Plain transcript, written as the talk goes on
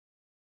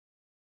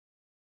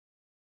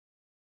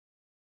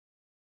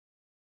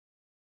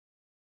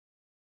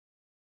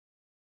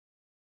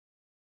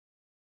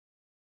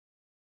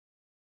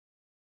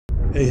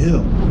Hey,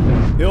 Hill.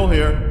 Hill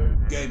here.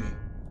 Gaming.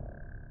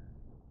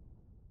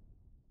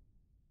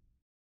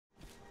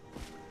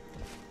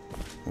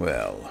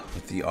 Well,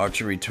 with the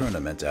archery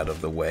tournament out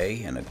of the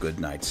way and a good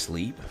night's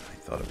sleep, I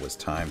thought it was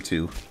time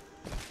to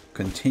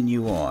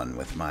continue on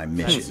with my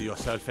Fancy mission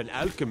yourself an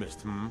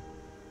alchemist, hmm?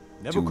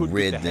 Never to could beat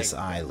rid the this hang.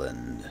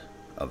 island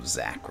of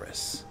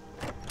Zahkris.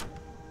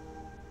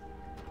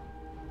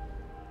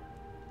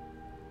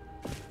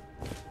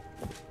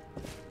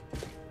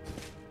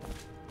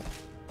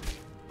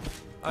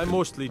 I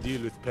mostly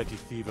deal with petty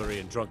thievery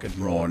and drunken Good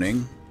brawls.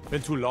 morning.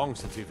 Been too long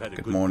since we've had a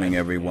Good good morning, petty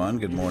everyone.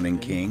 Good morning,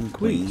 King,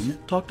 Please, Queen.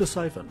 talk to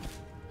Siphon.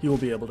 He will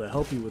be able to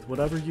help you with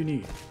whatever you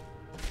need.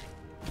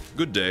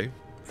 Good day.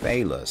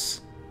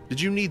 Phalus. Did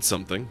you need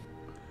something?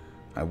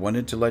 I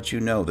wanted to let you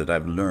know that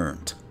I've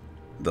learned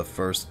the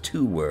first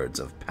 2 words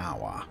of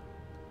power.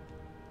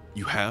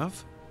 You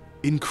have?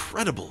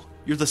 Incredible!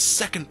 You're the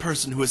second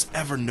person who has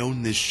ever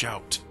known this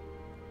shout.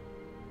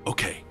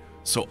 Okay,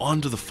 so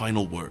on to the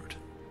final word.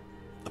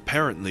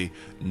 Apparently,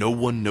 no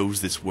one knows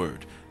this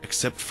word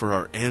except for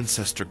our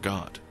ancestor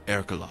god,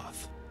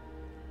 Erkaloth.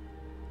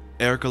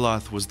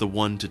 Erkaloth was the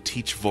one to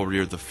teach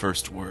Vorir the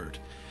first word.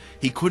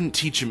 He couldn't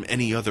teach him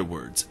any other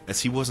words,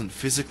 as he wasn't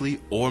physically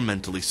or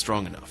mentally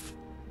strong enough.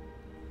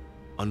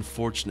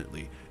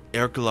 Unfortunately,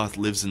 Erkaloth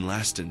lives in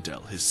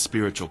Lastendel, his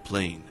spiritual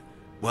plane.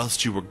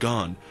 Whilst you were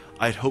gone,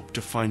 I'd hoped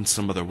to find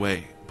some other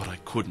way, but I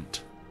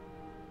couldn't.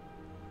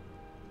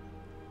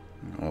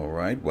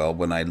 Alright, well,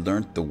 when I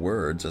learnt the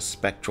words, a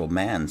spectral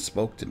man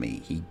spoke to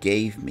me. He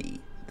gave me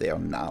their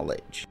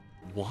knowledge.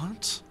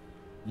 What?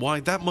 Why,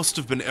 that must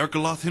have been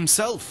Erkaloth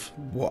himself!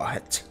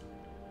 What?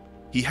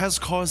 He has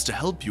cause to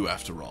help you,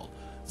 after all.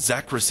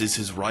 Zahkris is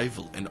his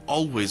rival and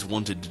always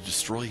wanted to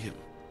destroy him.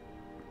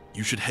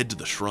 You should head to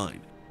the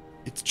shrine.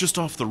 It's just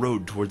off the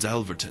road towards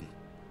Alverton.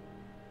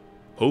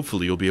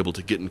 Hopefully you'll be able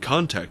to get in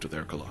contact with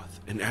Erkaloth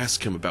and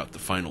ask him about the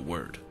final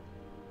word.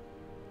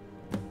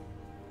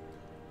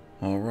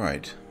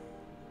 Alright.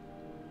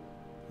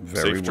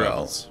 Very Safe well.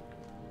 travels.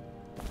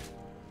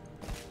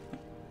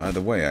 By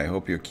the way, I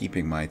hope you're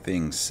keeping my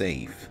things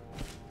safe.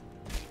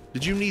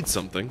 Did you need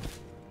something?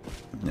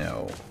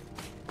 No.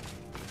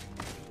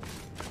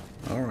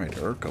 Alright,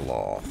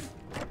 Erkaloth.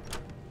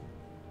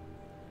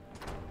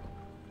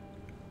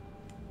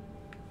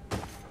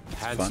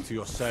 Hands to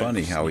yourself.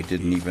 Funny how he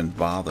sneaky. didn't even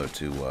bother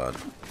to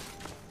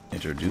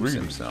introduce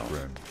himself.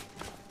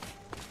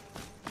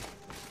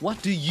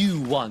 What do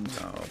you want?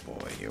 Oh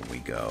boy, here we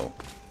go.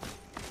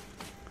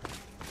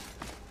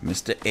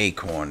 Mr.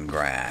 Acorn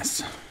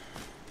Grass.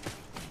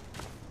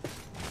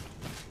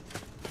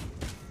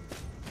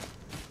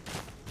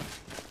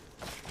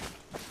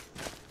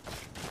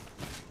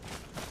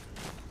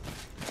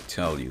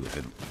 Tell you,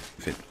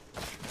 if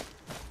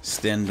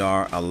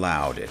Stendarr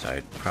allowed it,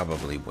 I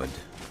probably would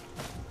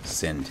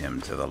send him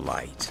to the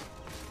light.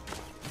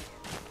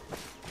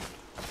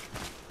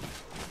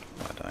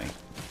 But I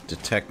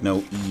detect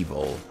no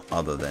evil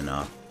other than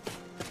a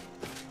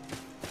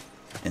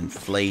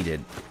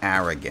inflated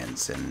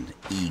arrogance and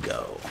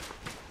ego.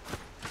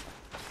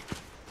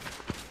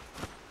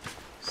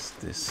 Is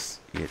this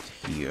it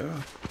here?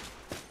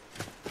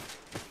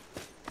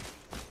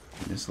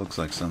 This looks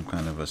like some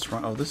kind of a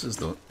shrine. Oh, this is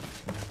the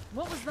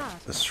What was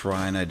that? the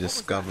shrine I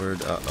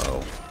discovered.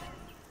 Uh-oh.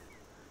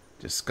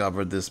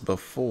 Discovered this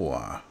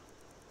before,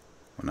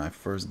 when I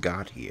first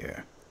got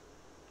here.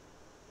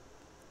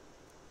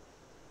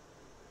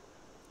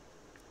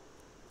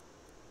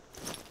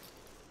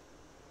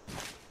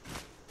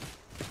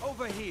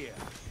 Over here.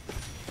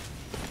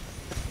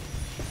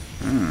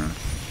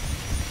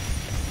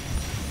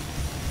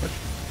 But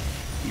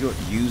you're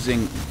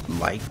using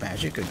light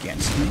magic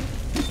against me?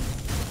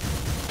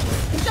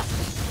 Just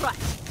a scratch.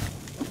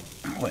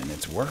 Oh, and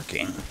it's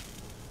working.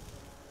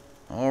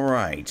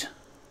 Alright.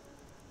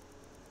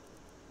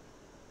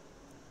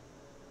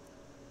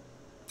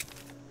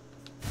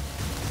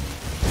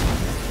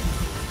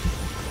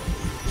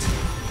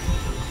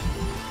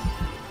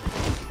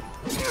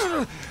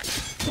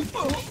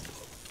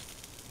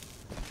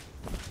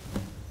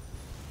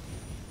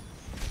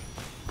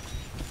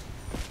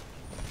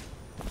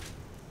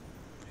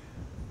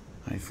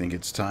 I think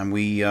it's time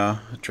we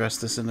address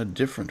this in a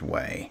different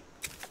way.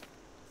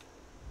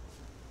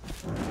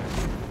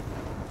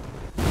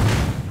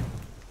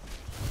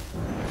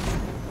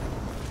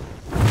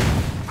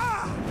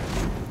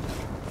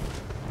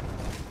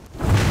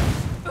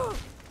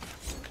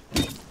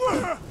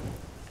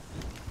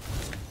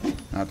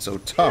 Not so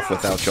tough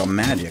without your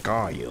magic,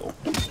 are you?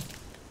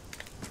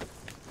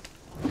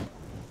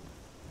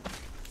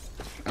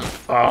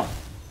 Oh.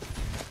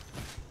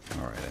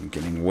 Alright, I'm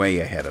getting way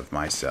ahead of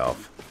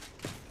myself.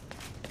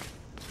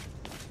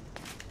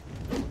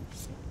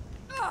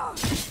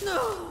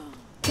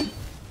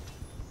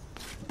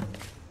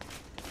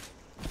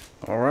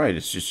 Alright,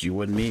 it's just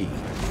you and me.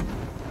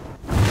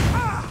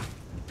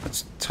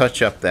 Let's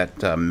touch up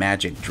that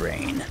magic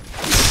drain,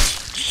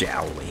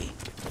 shall we?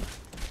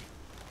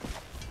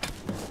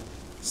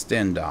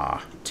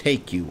 Stendarr,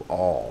 take you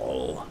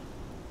all.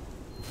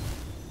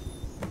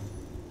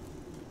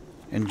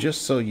 And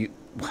just so you...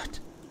 What?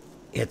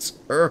 It's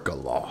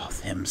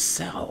Urkaloth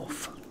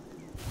himself.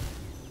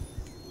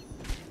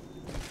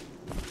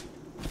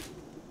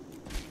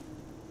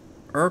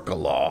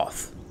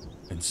 Urkaloth.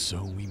 And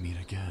so we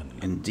meet again.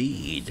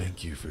 Indeed.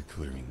 Thank you for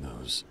clearing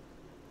those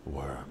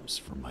worms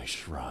from my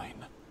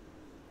shrine.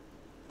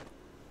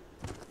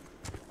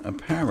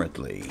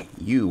 Apparently,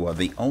 you are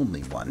the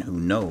only one who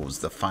knows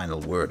the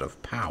final word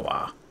of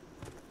power.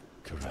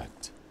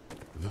 Correct.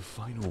 The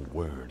final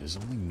word is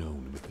only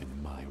known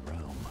within my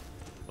realm,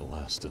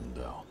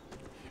 Stendarr,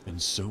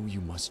 and so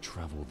you must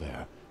travel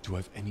there to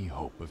have any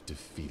hope of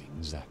defeating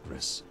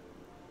Zahkris.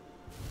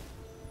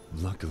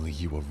 Luckily,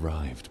 you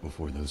arrived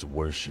before those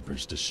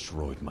worshippers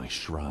destroyed my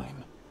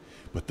shrine,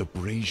 but the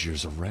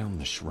braziers around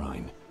the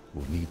shrine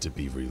will need to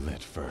be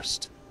relit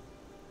first.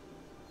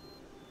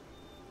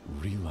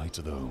 Relight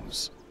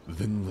those,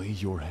 then lay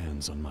your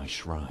hands on my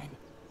shrine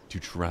to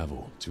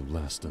travel to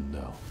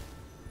Stendarr.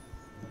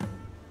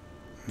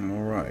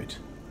 All right.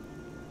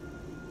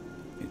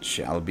 It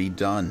shall be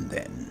done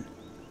then,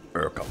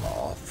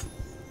 Urkaloth.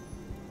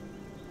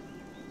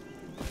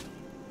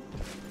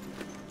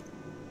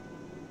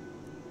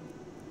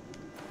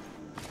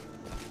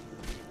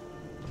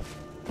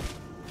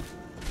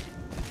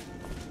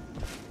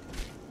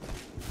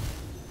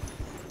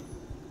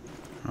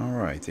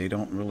 Alright, they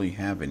don't really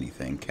have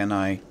anything. Can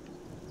I?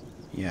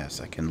 Yes,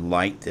 I can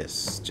light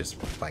this just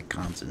by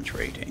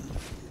concentrating.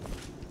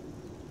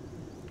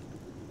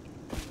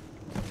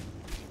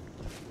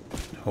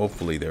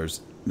 Hopefully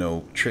there's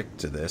no trick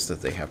to this,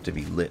 that they have to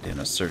be lit in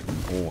a certain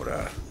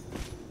order.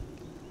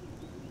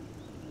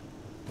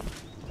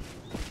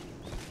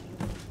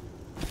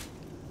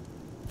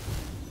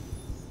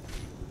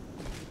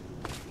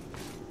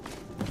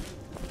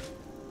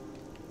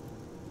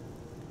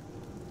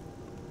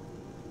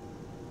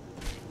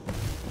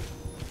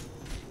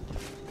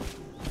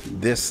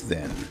 This,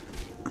 then,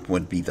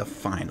 would be the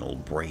final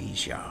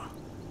brazier.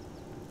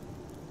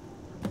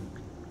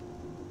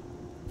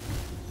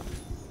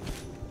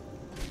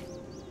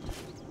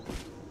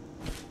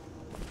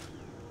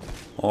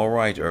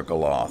 Alright,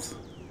 Urkaloth.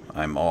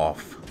 I'm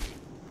off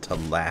to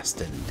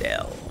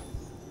Stendarr.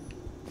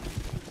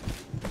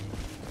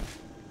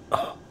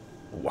 Oh,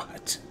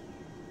 what?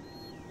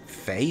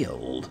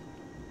 Failed?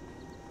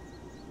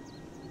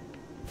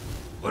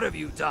 What have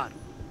you done?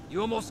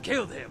 You almost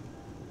killed him.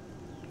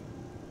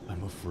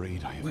 I'm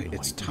afraid I have Wait, no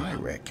it's idea.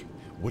 Tyrek.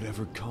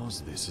 Whatever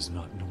caused this is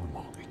not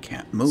normal. I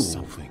can't move.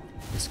 Something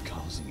is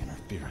causing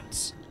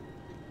interference.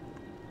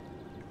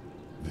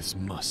 This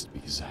must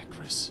be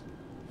Zahkris.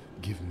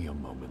 Give me a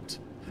moment.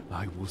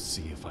 I will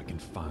see if I can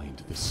find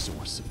the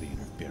source of the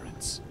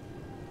interference.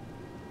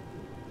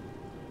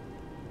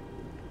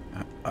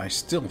 I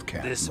still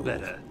can't This move.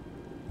 better.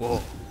 Whoa.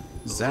 Look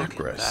at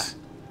Zahkris. that.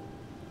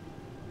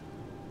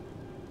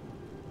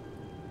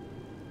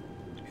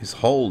 His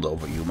hold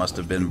over you must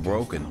have been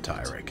broken,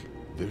 Tyrek.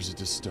 There's a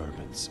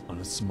disturbance on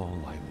a small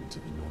island to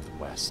the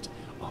northwest,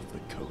 off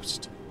the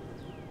coast.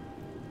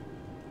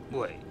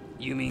 Wait,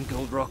 you mean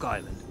Gold Rock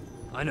Island?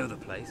 I know the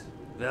place.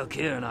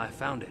 Valkyr and I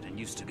found it and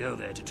used to go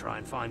there to try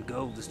and find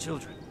gold as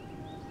children.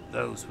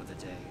 Those were the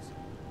days.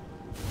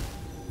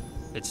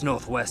 It's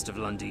northwest of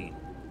Lundin,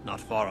 not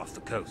far off the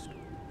coast.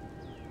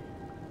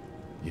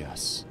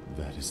 Yes,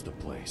 that is the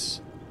place.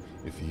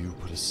 If you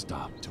put a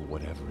stop to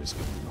whatever is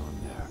going on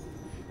there,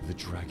 the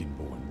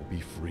Dragonborn will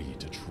be free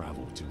to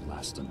travel to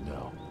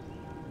Stendarr.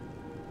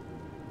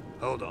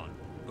 Hold on.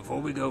 Before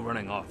we go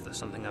running off, there's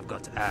something I've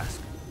got to ask.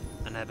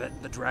 And I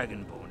bet the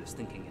Dragonborn is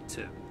thinking it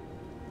too.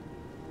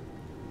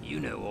 You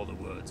know all the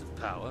words of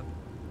power.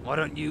 Why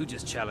don't you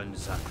just challenge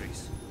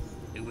Zahkris?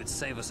 It would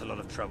save us a lot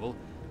of trouble,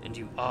 and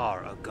you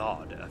are a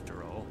god,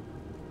 after all.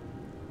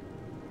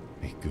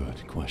 A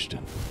good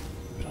question,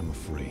 but I'm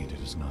afraid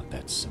it is not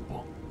that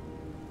simple.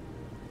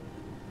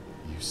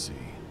 You see,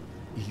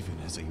 even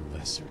as a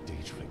lesser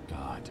Daedra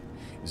god,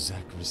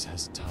 Zahkris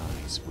has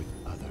ties with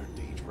other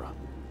Daedra.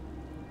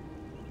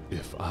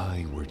 If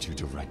I were to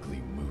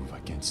directly move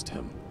against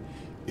him,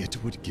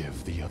 it would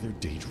give the other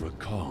Daedra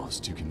cause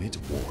to commit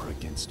war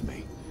against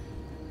me,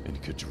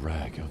 and could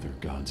drag other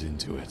gods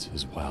into it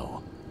as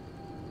well.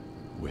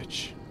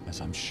 Which, as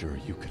I'm sure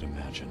you could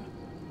imagine,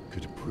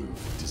 could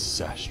prove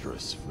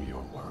disastrous for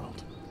your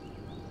world.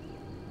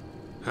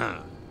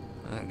 Huh.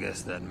 I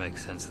guess that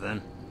makes sense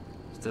then.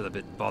 Still a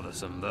bit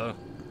bothersome, though.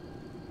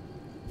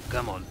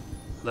 Come on.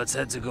 Let's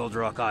head to Gold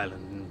Rock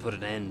Island and put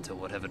an end to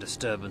whatever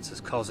disturbance is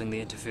causing the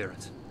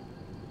interference.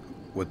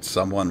 Would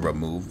someone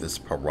remove this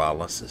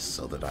paralysis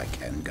so that I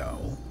can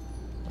go?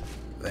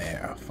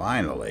 There,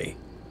 finally.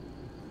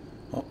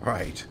 All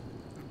right,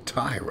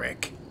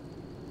 Tyrek.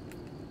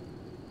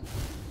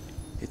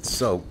 It's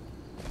so...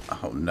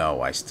 Oh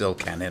no, I still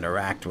can't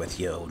interact with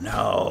you.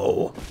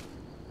 No.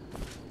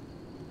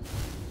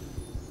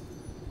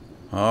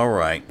 All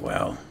right,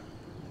 well.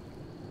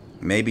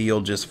 Maybe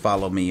you'll just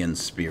follow me in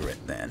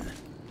spirit then.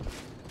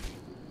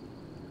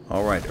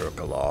 All right,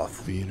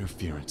 Urkaloth. The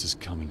interference is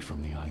coming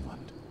from the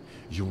island.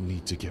 You'll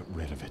need to get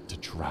rid of it to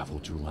travel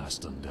to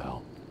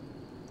Stendarr.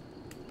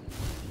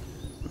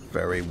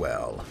 Very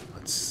well.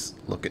 Let's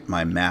look at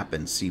my map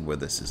and see where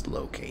this is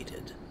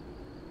located.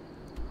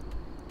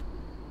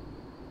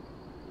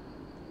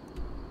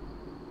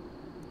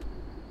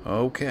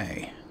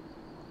 Okay.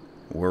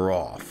 We're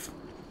off.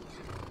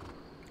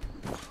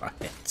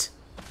 What?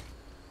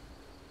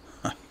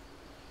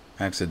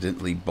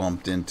 Accidentally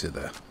bumped into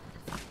the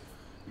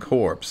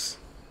corpse.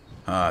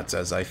 Ah, it's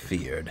as I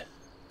feared.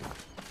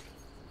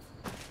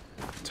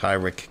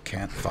 Tyrek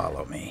can't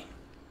follow me.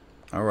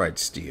 Alright,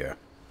 steer.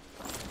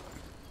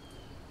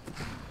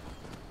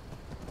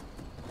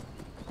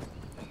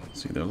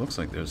 See, there looks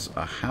like there's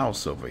a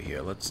house over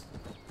here. Let's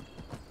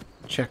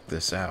check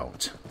this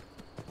out.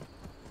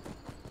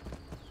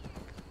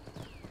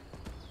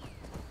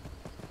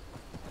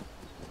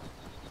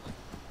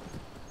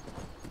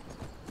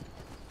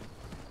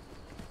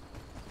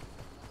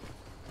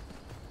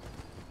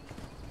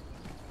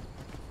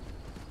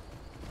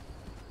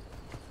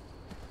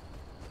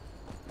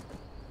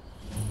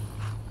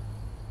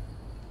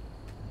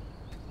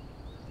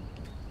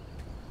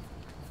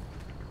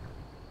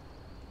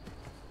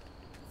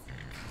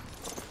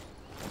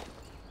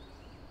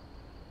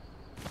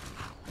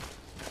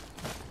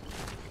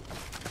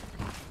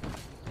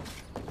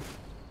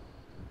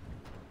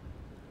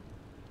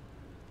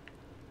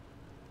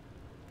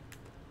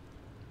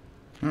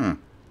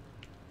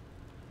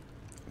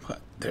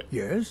 What?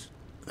 Yes?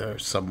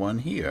 There's someone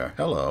here.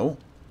 Hello.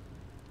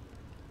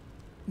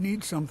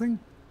 Need something?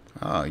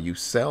 Ah, you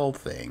sell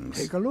things.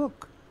 Take a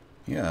look.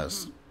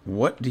 Yes.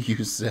 What do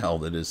you sell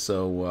that is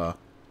so,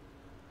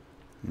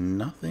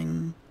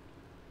 nothing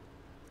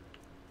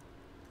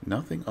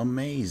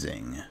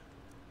amazing?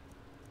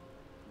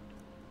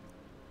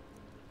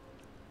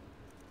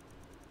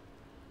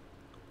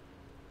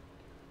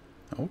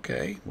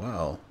 Okay,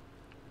 well.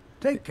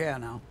 Take care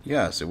now.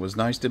 Yes, it was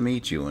nice to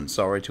meet you, and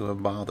sorry to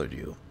have bothered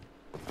you.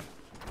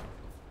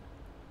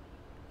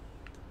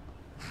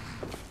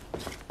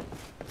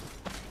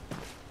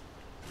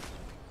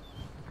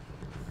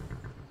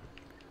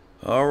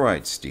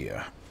 Alright,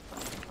 steer.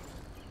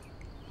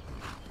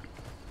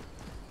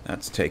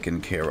 That's taken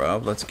care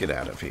of. Let's get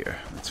out of here.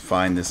 Let's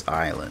find this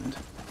island.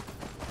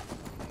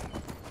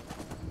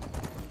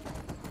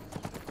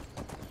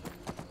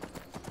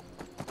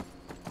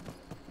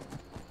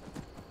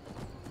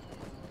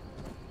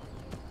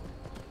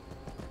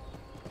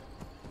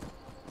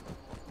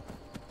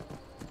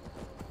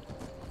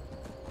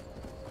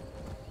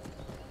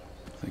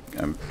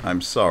 I'm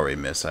sorry,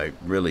 miss. I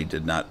really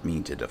did not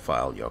mean to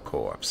defile your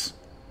corpse.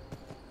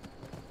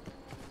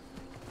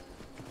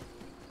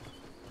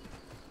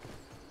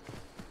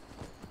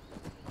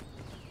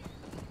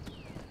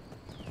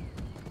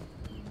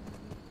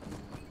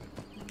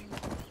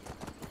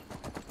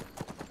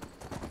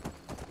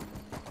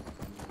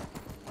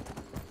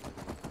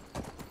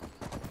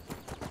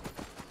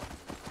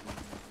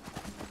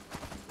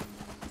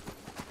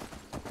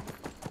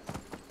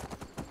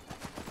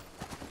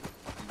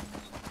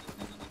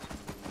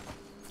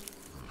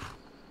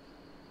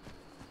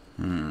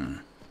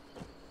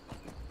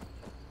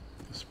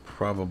 This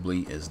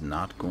probably is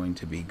not going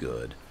to be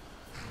good.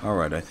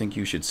 Alright, I think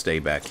you should stay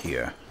back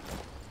here.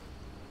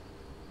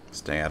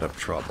 Stay out of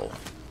trouble.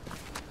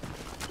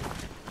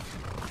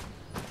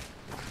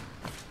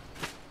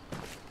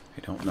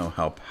 I don't know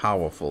how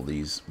powerful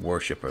these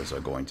worshippers are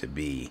going to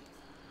be.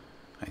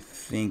 I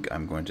think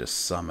I'm going to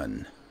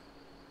summon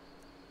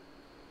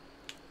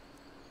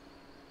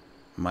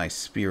my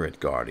spirit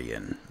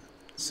guardian,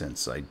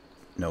 since I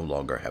no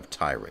longer have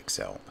Tyrek's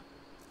help.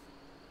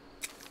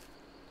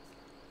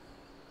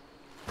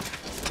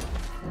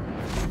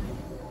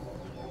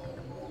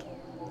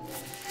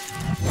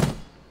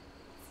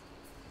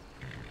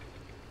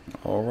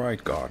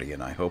 Alright,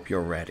 Guardian, I hope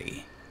you're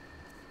ready.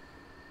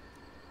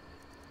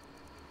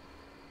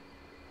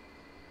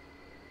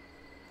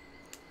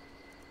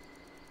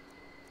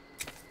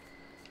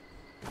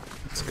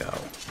 Let's go.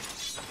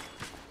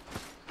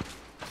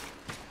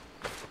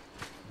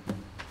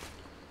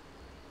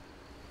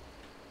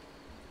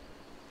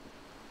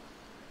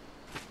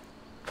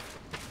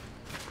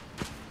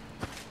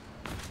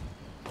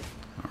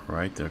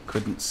 Alright, there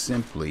couldn't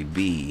simply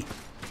be...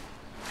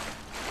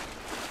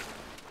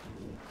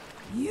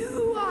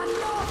 You are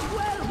not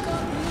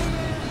welcome here!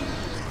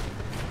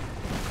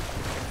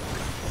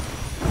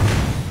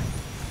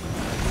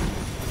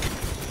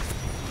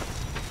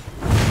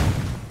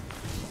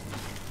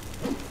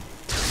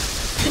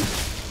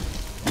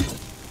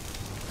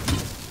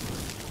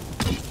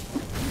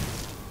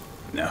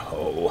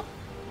 No.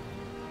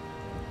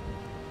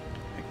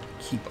 I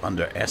keep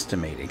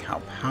underestimating how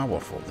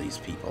powerful these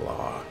people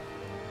are.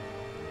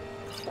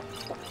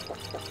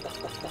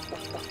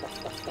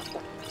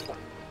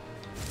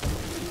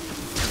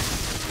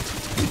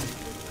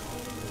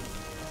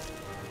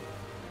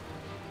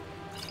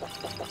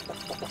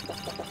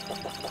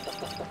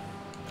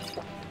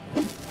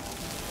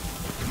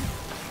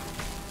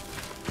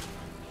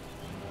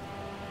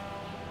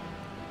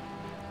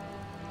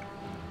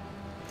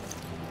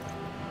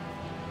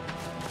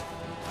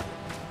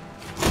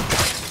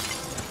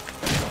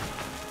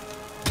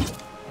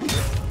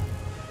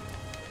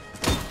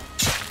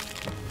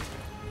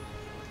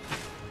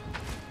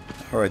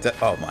 Alright, that...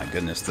 Oh my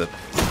goodness, the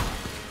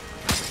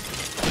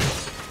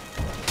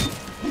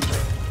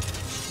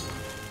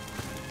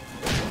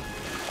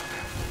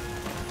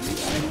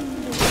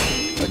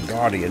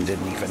Guardian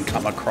didn't even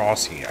come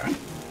across here.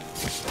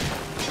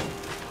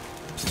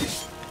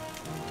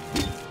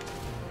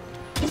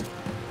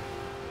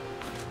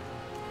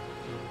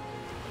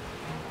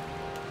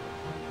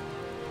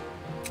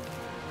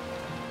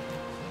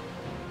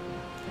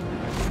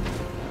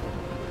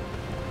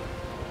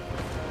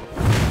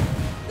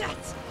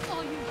 That's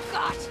all you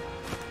got.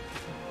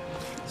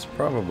 It's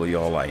probably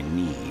all I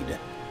need.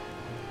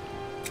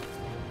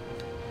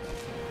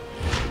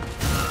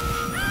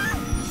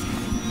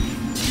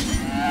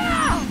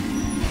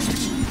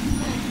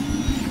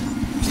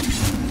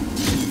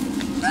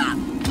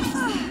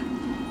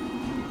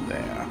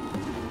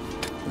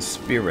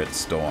 Spirit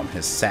storm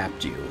has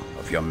sapped you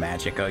of your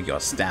magicka, your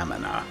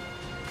stamina,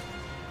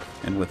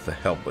 and with the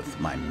help with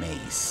my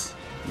mace,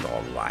 your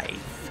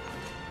life.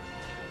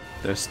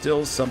 There's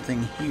still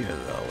something here,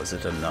 though. Is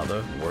it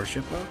another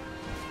worshipper?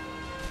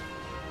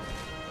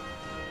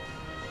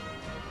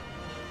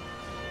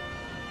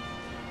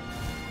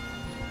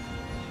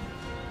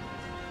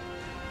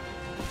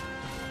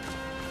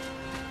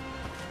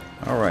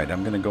 Alright,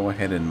 I'm gonna go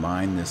ahead and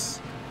mine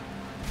this.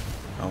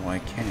 Oh, I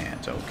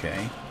can't,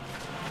 okay.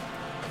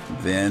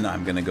 Then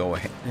I'm going to go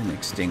ahead and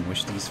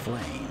extinguish these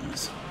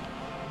flames.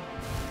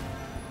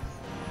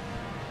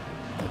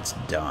 That's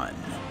done.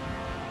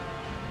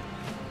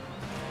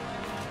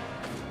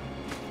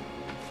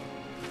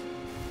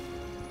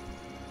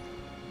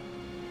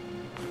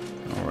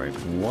 Alright,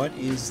 what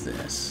is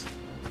this?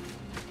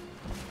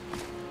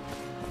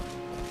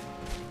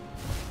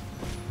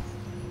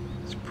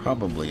 It's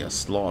probably a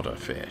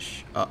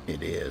slaughterfish. Oh,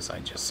 it is. I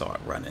just saw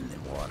it run in the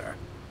water.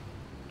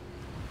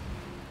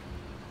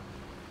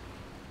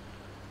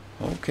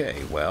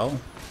 Okay, well,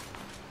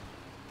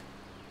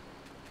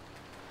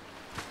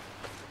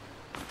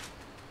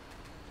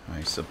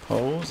 I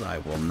suppose I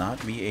will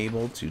not be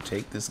able to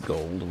take this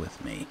gold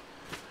with me.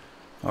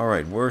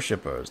 Alright,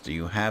 worshippers, do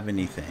you have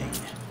anything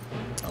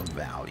of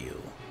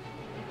value?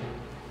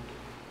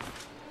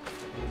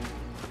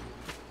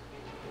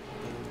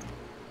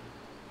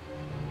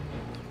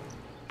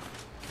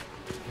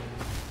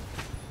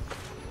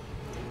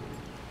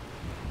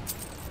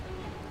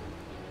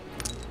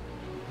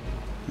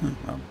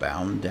 A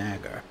bound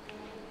dagger.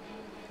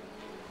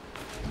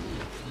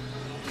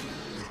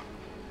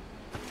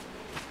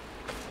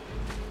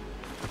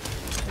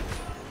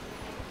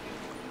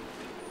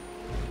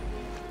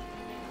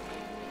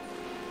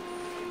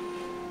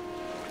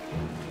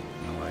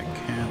 No, I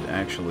can't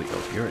actually...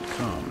 Oh, here it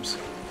comes.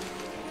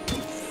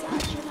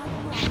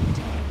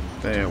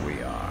 There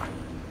we are.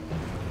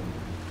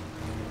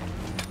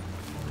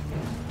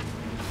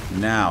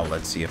 Now,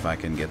 let's see if I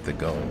can get the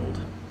gold.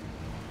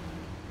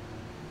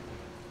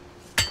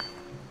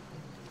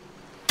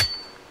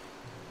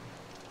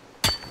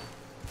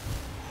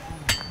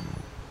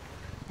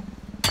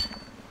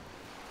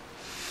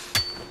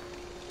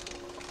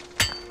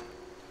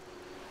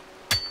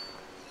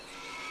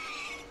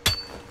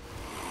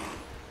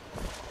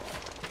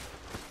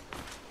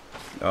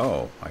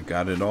 Oh, I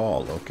got it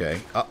all. Okay.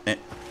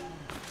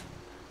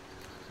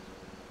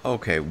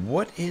 Okay,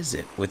 what is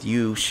it with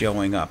you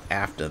showing up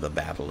after the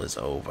battle is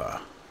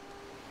over?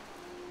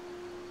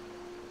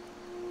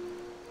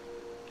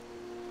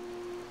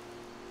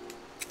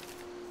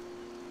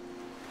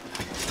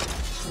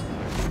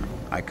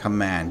 I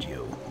command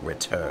you,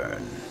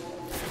 return.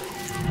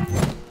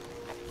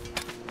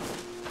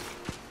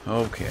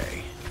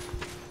 Okay.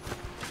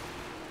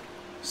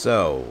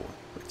 So...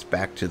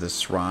 back to the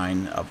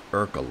shrine of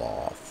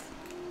Urkaloth.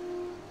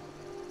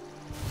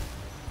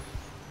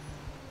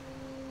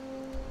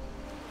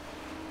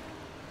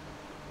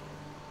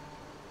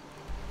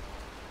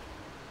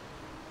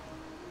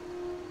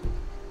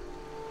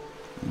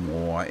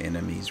 More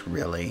enemies,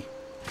 really?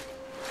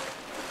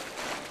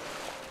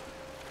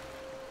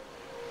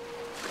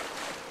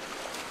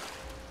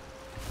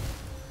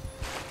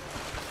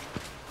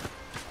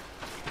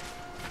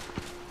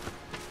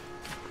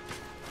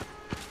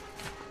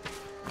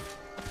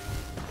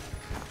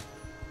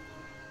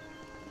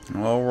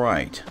 All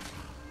right.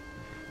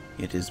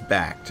 It is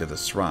back to the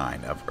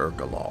shrine of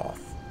Urkaloth.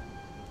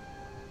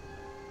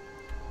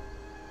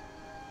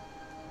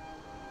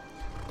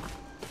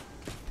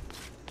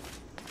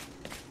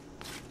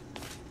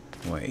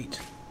 Wait.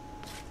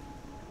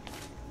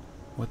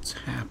 What's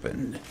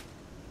happened?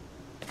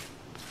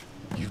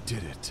 You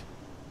did it.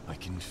 I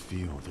can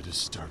feel the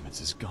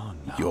disturbance is gone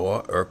now.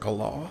 You're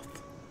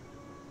Urkaloth?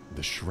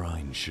 The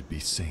shrine should be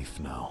safe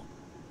now.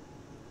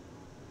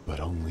 But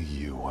only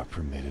you are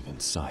permitted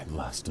inside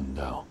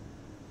Stendarr.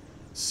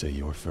 Say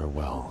your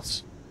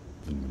farewells.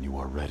 Then when you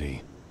are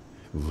ready,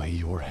 lay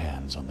your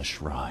hands on the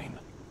shrine.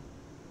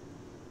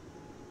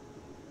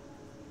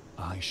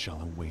 I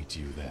shall await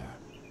you there.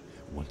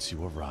 Once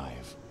you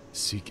arrive,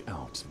 seek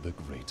out the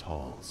great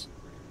halls.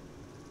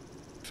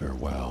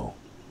 Farewell,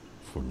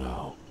 for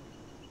now.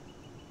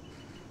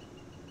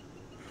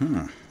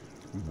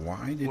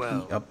 Why did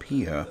Well, he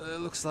appear?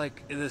 Looks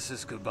like this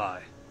is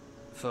goodbye.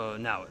 For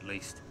now, at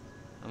least.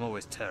 I'm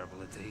always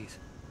terrible at these.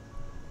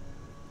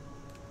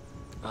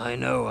 I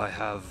know I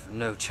have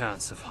no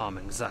chance of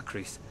harming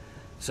Zahkris,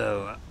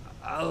 so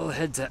I'll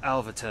head to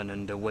Alverton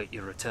and await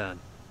your return.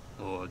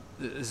 Or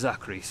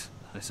Zahkris,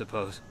 I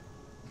suppose.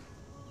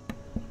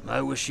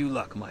 I wish you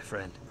luck, my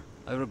friend.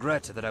 I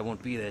regret that I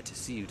won't be there to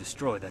see you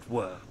destroy that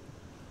worm,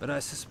 but I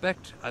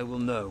suspect I will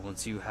know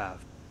once you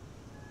have.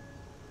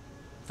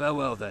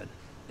 Farewell, then,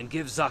 and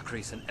give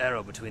Zahkris an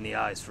arrow between the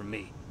eyes from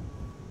me.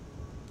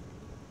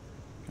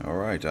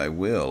 Alright, I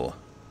will.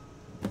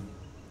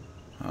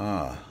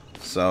 Ah,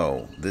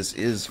 so this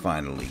is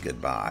finally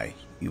goodbye.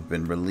 You've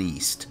been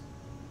released.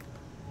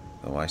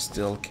 Though I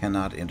still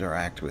cannot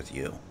interact with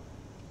you.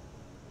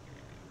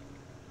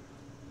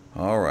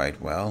 Alright,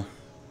 well.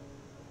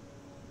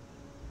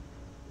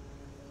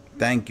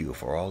 Thank you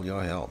for all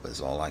your help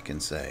is all I can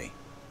say.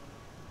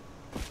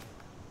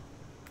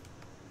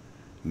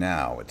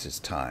 Now it is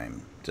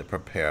time to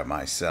prepare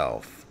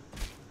myself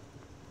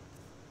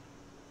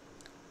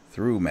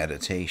through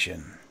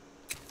meditation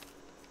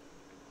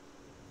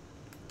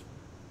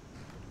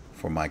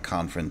for my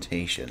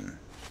confrontation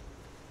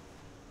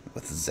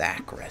with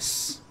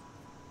Zahkris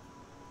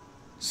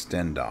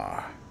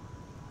Stendarr.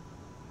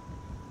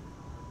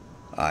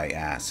 I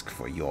ask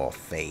for your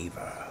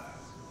favor.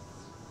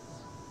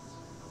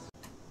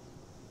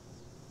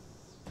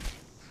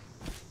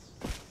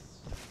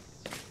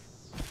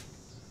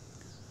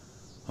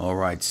 All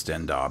right,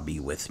 Stendarr, be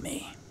with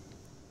me.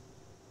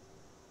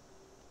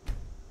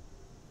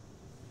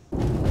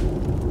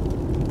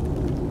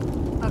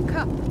 A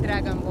cup,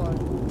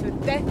 Dragonborn, to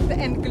death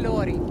and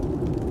glory.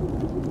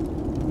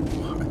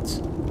 What?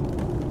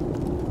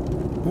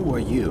 Who are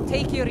you?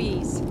 Take your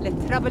ease.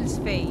 Let troubles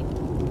fade.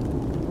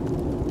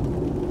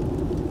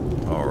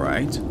 All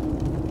right.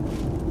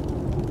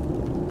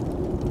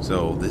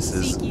 So this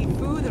is... Seek ye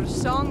food or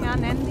song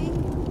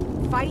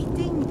unending?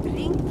 Fighting,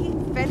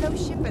 drinking,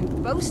 fellowship,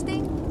 and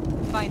boasting?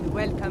 Find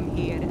welcome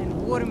here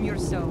and warm your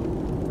soul.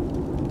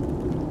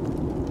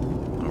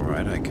 All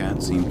right, I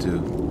can't seem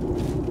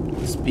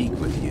to speak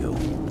with you.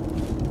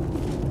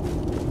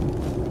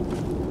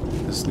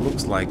 This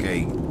looks like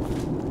a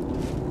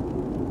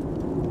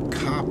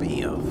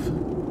copy of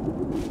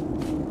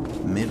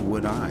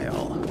Midwood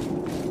Isle.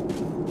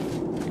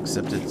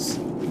 Except it's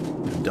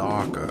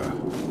darker,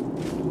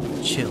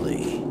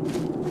 chilly,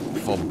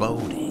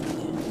 foreboding.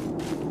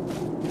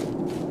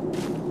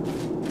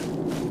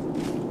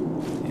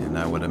 And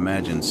I would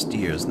imagine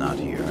Steer's not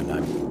here, and I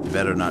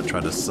better not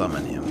try to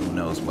summon him. Who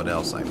knows what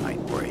else I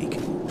might break.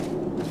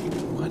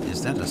 What,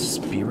 is that a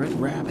spirit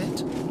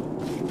rabbit?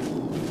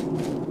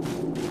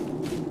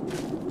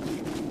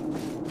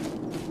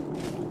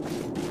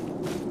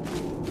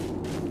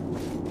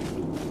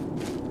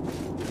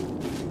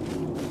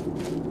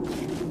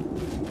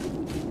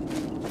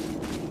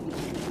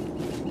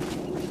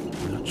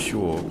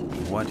 Sure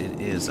what it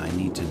is I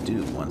need to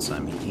do once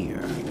I'm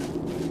here.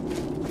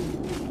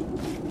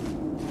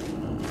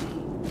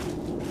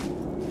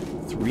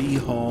 Three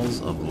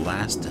halls of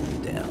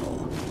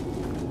Stendarr.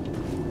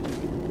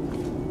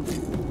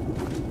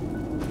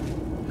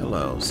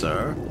 Hello,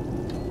 sir.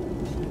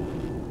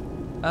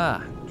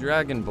 Ah,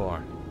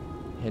 Dragonborn.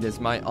 It is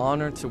my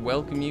honor to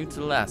welcome you to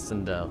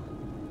Stendarr,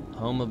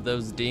 home of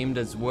those deemed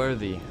as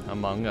worthy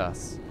among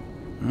us.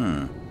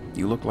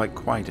 You look like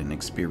quite an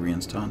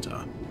experienced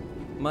hunter.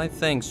 My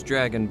thanks,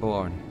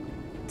 Dragonborn.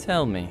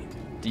 Tell me,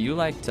 do you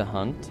like to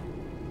hunt?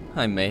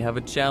 I may have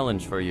a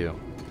challenge for you.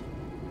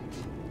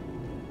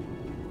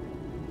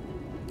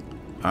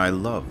 I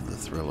love the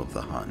thrill of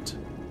the hunt.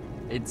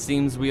 It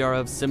seems we are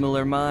of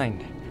similar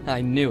mind.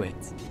 I knew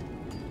it.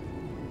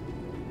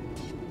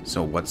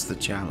 So what's the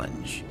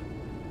challenge?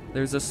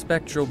 There's a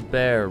spectral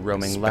bear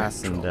roaming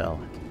Spectral. Stendarr.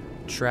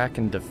 Track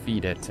and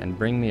defeat it and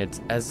bring me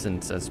its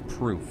essence as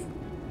proof.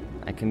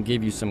 I can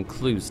give you some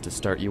clues to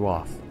start you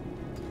off.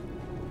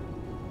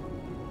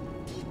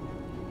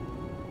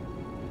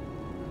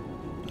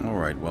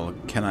 Alright, well,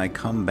 can I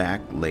come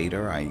back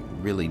later? I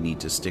really need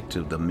to stick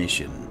to the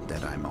mission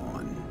that I'm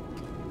on.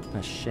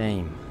 A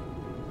shame.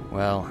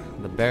 Well,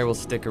 the bear will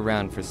stick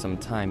around for some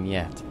time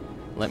yet.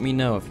 Let me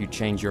know if you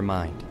change your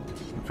mind.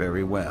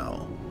 Very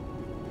well.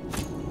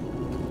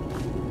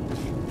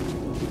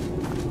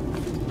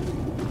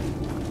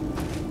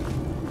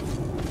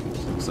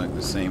 Looks like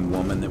the same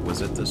woman that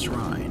was at the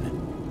shrine.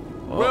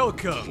 Oh,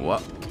 Welcome,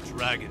 what?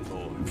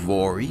 Dragonborn.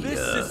 Voria. This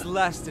is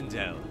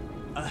Stendarr,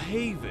 a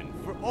haven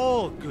for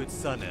all good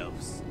Sun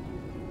Elves.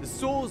 The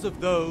souls of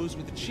those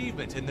with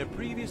achievement in their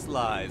previous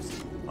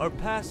lives are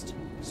passed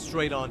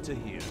straight on to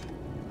here.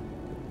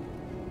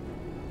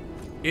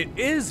 It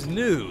is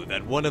new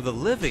that one of the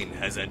living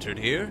has entered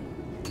here.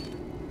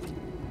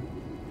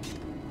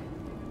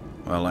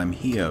 Well, I'm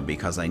here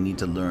because I need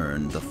to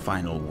learn the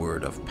final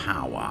word of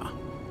power.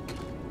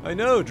 I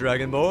know,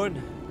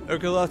 Dragonborn.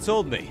 Urkala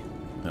told me.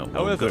 Oh, well,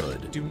 However,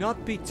 good. do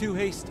not be too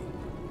hasty.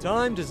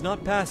 Time does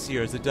not pass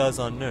here as it does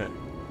on Nirn,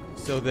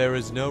 so there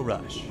is no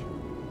rush.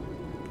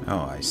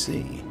 Oh, I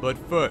see. But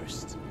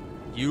first,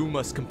 You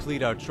must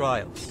complete our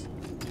trials.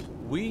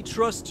 We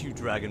trust you,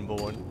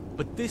 Dragonborn,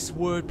 but this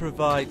word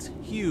provides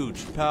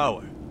huge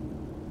power,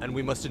 and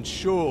we must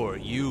ensure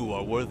you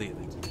are worthy of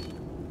it.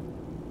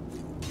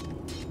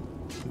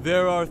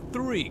 There are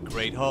 3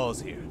 great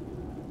halls here.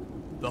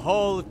 The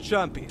Hall of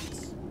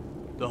Champions,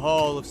 the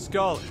Hall of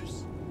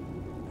Scholars,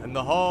 and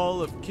the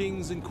Hall of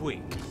Kings and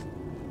Queens.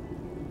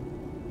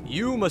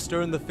 You must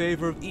earn the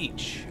favor of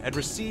each and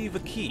receive a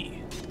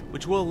key,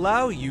 which will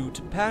allow you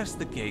to pass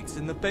the gates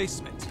in the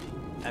basement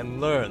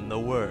and learn the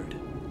word.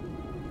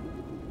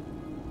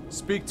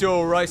 Speak to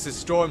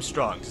Orisis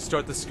Stormstrong to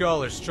start the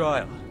Scholar's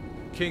trial,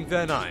 King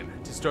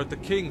Venheim to start the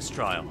King's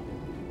trial,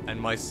 and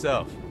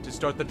myself to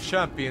start the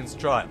Champion's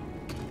trial.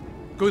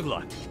 Good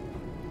luck.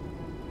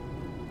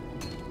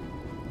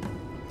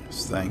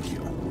 Yes, thank you.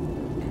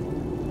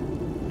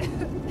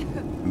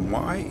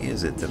 Why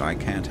is it that I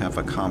can't have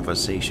a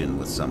conversation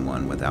with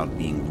someone without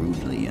being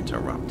rudely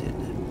interrupted?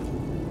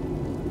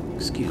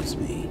 Excuse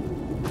me.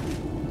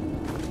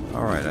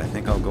 Alright, I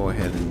think I'll go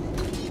ahead and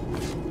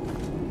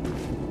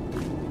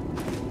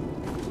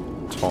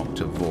talk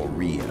to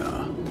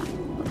Voria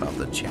about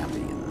the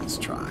Champion's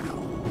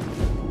trial.